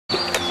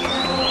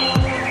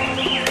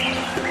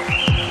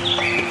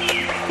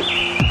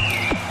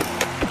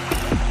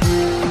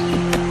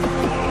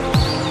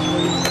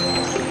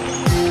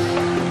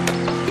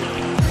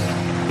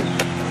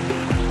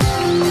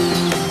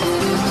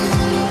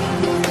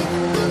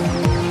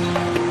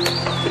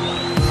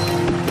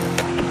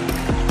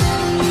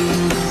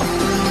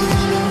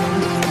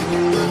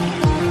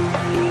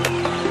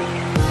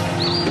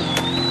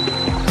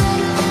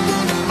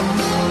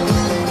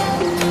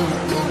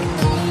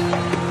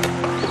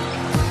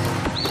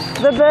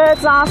The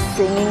birds are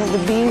singing,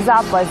 the bees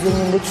are buzzing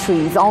in the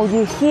trees. All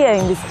you hear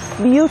in this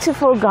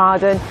beautiful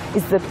garden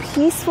is the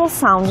peaceful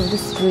sound of the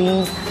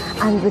streams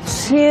and the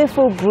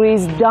cheerful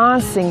breeze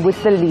dancing with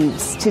the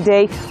leaves.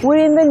 Today we're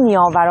in the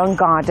Niavaran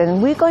garden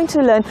and we're going to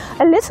learn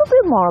a little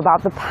bit more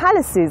about the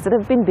palaces that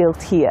have been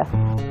built here.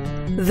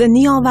 The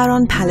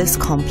TehranNiavaranPalace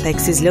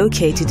complex is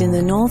located in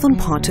the northern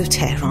part of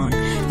Tehran.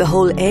 The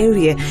whole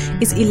area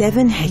is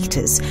 11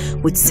 hectares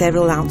with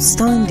several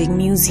outstanding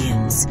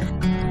museums.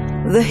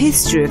 The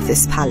history of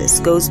this palace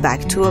goes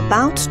back to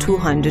about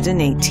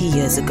 280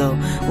 years ago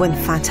when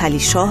Fatali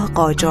Shah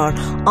Qajar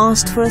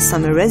asked for a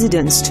summer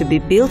residence to be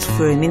built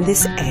for him in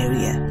this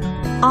area.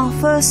 Our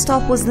first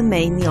stop was the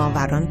main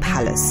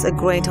TehranNiavaranPalace, a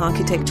great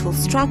architectural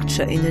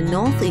structure in the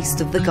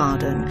northeast of the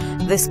garden.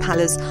 This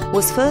palace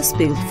was first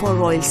built for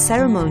royal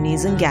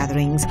ceremonies and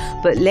gatherings,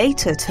 but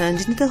later turned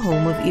into the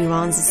home of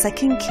Iran's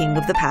second king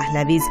of the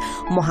Pahlavis,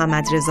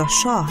 Mohammad Reza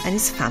Shah, and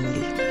his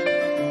family.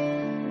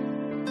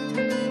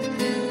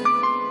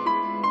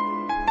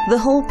 The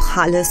whole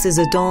palace is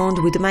adorned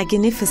with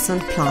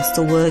magnificent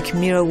plasterwork,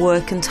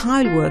 mirrorwork and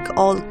tilework,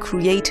 all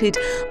created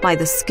by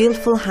the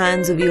skillful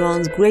hands of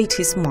Iran's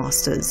greatest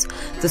masters.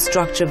 The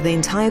structure of the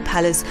entire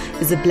palace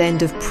is a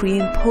blend of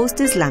pre- and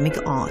post-Islamic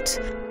art.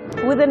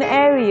 With an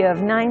area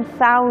of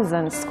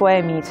 9,000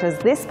 square meters,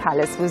 this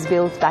palace was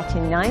built back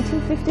in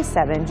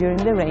 1957 during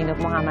the reign of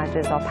Mohammad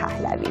Reza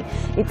Pahlavi.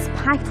 It's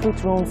packed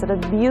with rooms that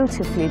are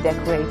beautifully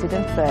decorated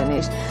and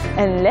furnished.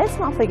 And let's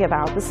not forget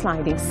about the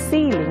sliding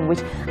ceiling,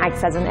 which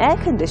acts as an air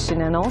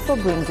conditioner and also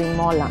brings in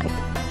more light.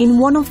 In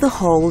one of the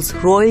halls,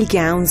 royal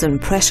gowns and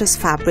precious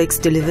fabrics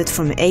delivered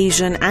from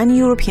Asian and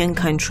European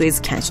countries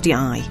catch the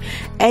eye.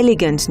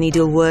 Elegant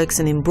needleworks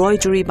and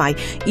embroidery by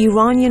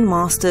Iranian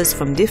masters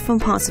from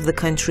different parts of the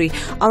country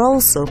are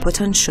also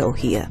put on show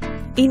here.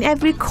 In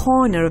every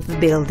corner of the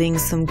building,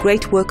 some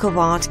great work of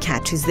art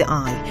catches the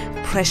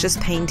eye. Precious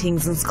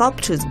paintings and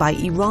sculptures by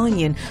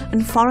Iranian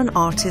and foreign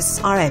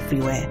artists are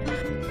everywhere.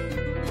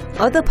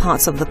 Other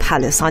parts of the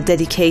palace are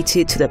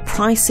dedicated to the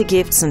pricey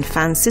gifts and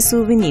fancy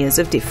souvenirs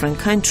of different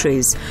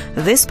countries.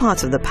 This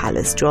part of the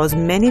palace draws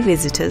many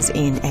visitors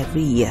in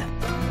every year.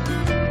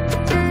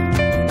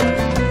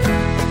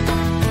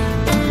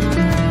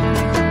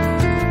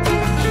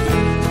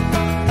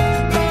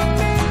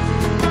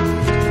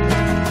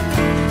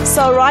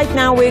 So right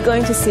now we're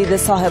going to see the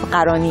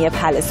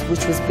TehranNiavaranPalace,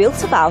 which was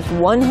built about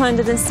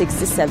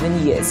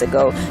 167 years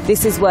ago.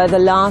 This is where the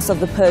last of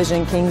the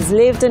Persian kings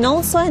lived and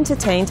also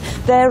entertained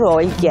their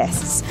royal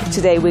guests.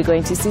 Today we're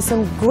going to see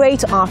some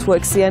great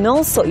artworks here and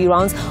also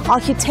Iran's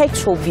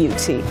architectural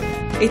beauty.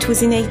 It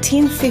was in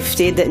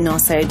 1850 that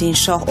Nasiruddin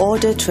Shah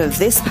ordered to have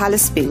this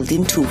palace built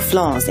in 2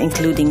 floors,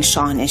 including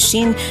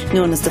Shahneshin,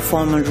 known as the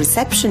formal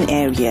reception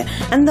area,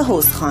 and the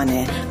host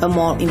khane, a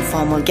more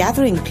informal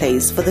gathering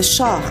place for the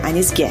Shah and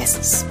his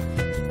guests.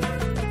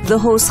 The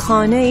host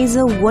khane is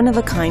a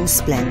one-of-a-kind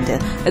splendor,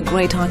 a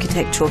great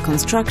architectural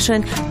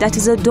construction that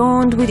is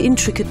adorned with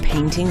intricate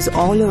paintings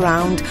all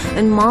around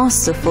and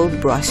masterful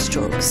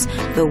brushstrokes.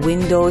 The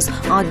windows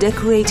are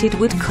decorated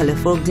with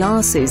colorful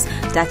glasses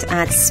that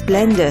add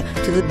splendor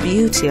to the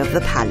beauty of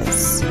the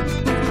palace.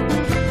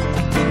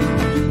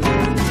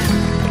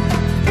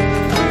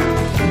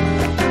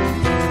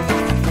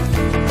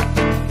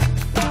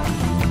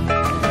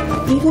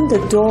 Even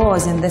the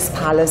doors in this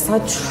palace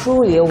are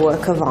truly a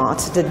work of art.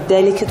 The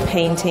delicate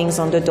paintings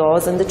on the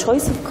doors and the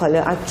choice of color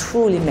are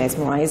truly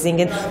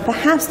mesmerizing, and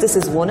perhaps this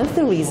is one of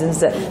the reasons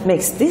that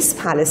makes this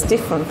palace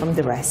different from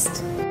the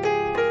rest.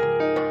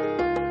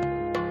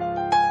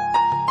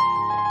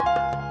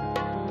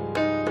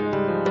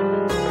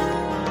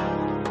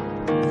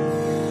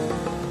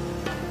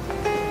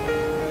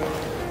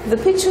 The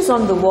pictures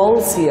on the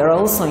walls here are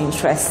also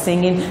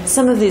interesting. In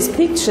some of these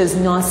pictures,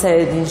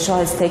 Nasiruddin Shah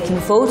has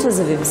taken photos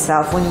of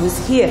himself when he was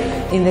here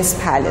in this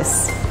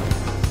palace.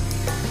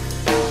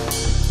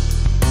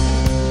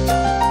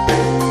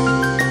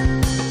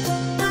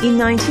 In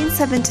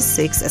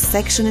 1976, a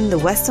section in the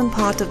western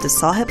part of the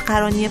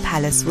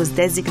TehranNiavaranPalace was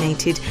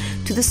designated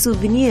to the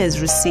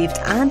souvenirs received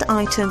and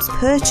items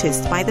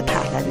purchased by the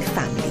Pahlavi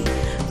family.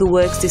 The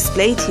works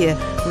displayed here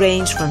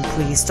range from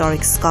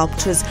prehistoric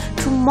sculptures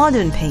to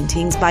modern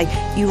paintings by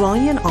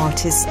Iranian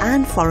artists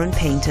and foreign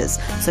painters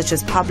such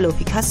as Pablo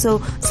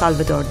Picasso,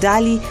 Salvador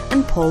Dali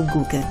and Paul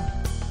Gauguin.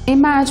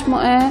 این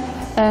مجموعه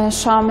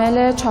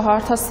شامل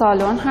 4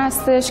 سالن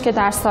هستش که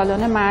در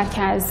سالن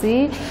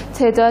مرکزی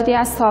تعدادی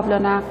از تابلو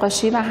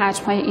نقاشی و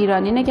حجم‌های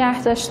ایرانی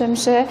نگه داشته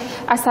میشه.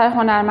 اثر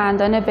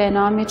هنرمندان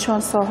بنامی چون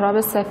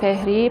سهراب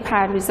سپهری،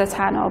 پرویز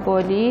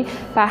تناولی،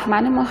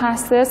 بهمن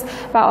محسس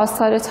و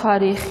آثار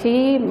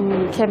تاریخی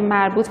که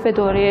مربوط به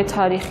دوره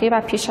تاریخی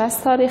و پیش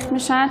از تاریخ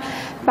میشن.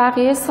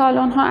 بقیه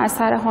سالن‌ها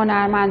اثر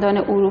هنرمندان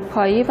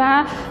اروپایی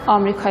و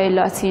آمریکای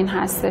لاتین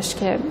هستش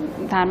که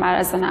در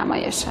معرض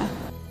نمایشه.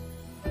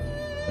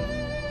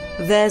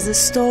 There's a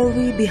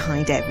story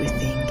behind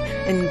everything,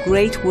 and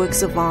great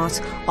works of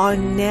art are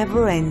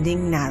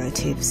never-ending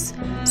narratives.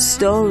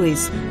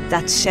 Stories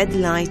that shed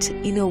light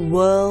in a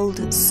world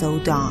so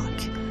dark.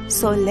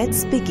 So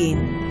let's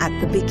begin at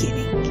the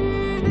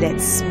beginning.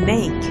 Let's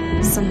make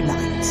some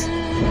light.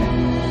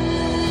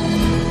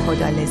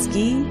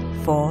 Khodalezgi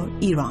for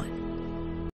Iran.